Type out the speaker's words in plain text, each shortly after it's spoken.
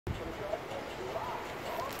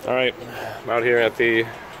Alright, I'm out here at the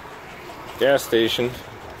gas station,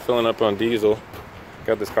 filling up on diesel.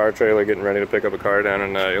 Got this car trailer getting ready to pick up a car down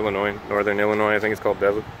in Illinois, northern Illinois. I think it's called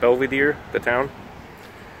Belvedere, the town.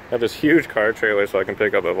 I have this huge car trailer so I can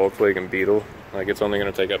pick up a Volkswagen Beetle. Like, it's only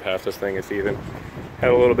going to take up half this thing, if even. Had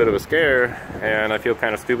a little bit of a scare, and I feel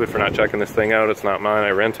kind of stupid for not checking this thing out. It's not mine, I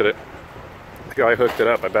rented it. The guy hooked it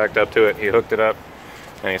up, I backed up to it, he hooked it up,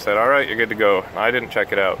 and he said, alright, you're good to go. I didn't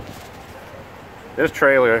check it out. This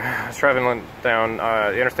trailer, I was traveling down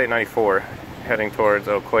Interstate 94, heading towards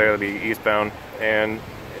Eau Claire, the eastbound, and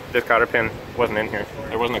this cotter pin wasn't in here.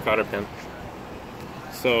 There wasn't a cotter pin.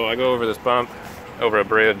 So I go over this bump, over a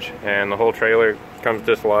bridge, and the whole trailer comes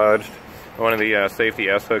dislodged. One of the safety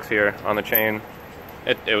S-hooks here on the chain,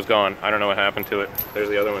 it was gone. I don't know what happened to it. There's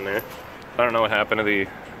the other one there. I don't know what happened to the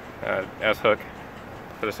S-hook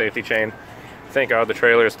for the safety chain. Thank God the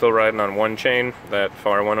trailer is still riding on one chain, that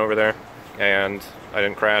far one over there, and I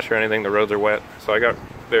didn't crash or anything. The roads are wet, so I got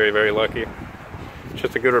very, very lucky. It's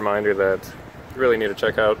just a good reminder that you really need to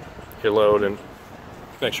check out your load and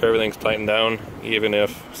make sure everything's tightened down, even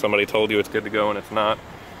if somebody told you it's good to go and it's not.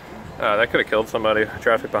 That could have killed somebody.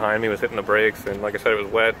 Traffic behind me was hitting the brakes, and like I said, it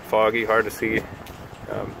was wet, foggy, hard to see.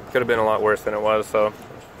 Could have been a lot worse than it was, so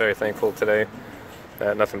very thankful today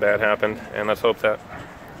that nothing bad happened, and let's hope that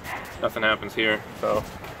nothing happens here. So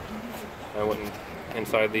I went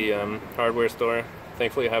inside the hardware store.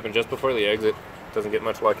 Thankfully it happened just before the exit. Doesn't get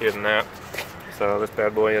much luckier than that. So this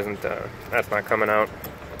bad boy isn't, that's not coming out.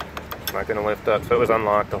 Not gonna lift up. So it was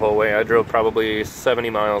unlocked the whole way. I drove probably 70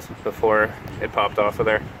 miles before it popped off of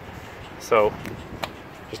there. So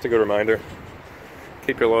just a good reminder,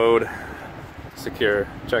 keep your load secure,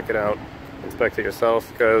 check it out, inspect it yourself,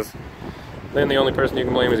 because then the only person you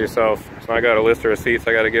can blame is yourself. So I got a list of receipts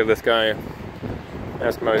I got to give this guy,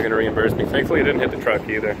 ask him how he's going to reimburse me. Thankfully he didn't hit the truck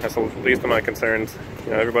either. That's the least of my concerns.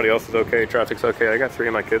 You know, everybody else is okay, traffic's okay. I got 3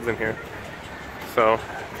 of my kids in here, so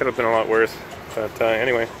could have been a lot worse. But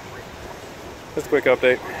anyway, just a quick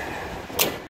update.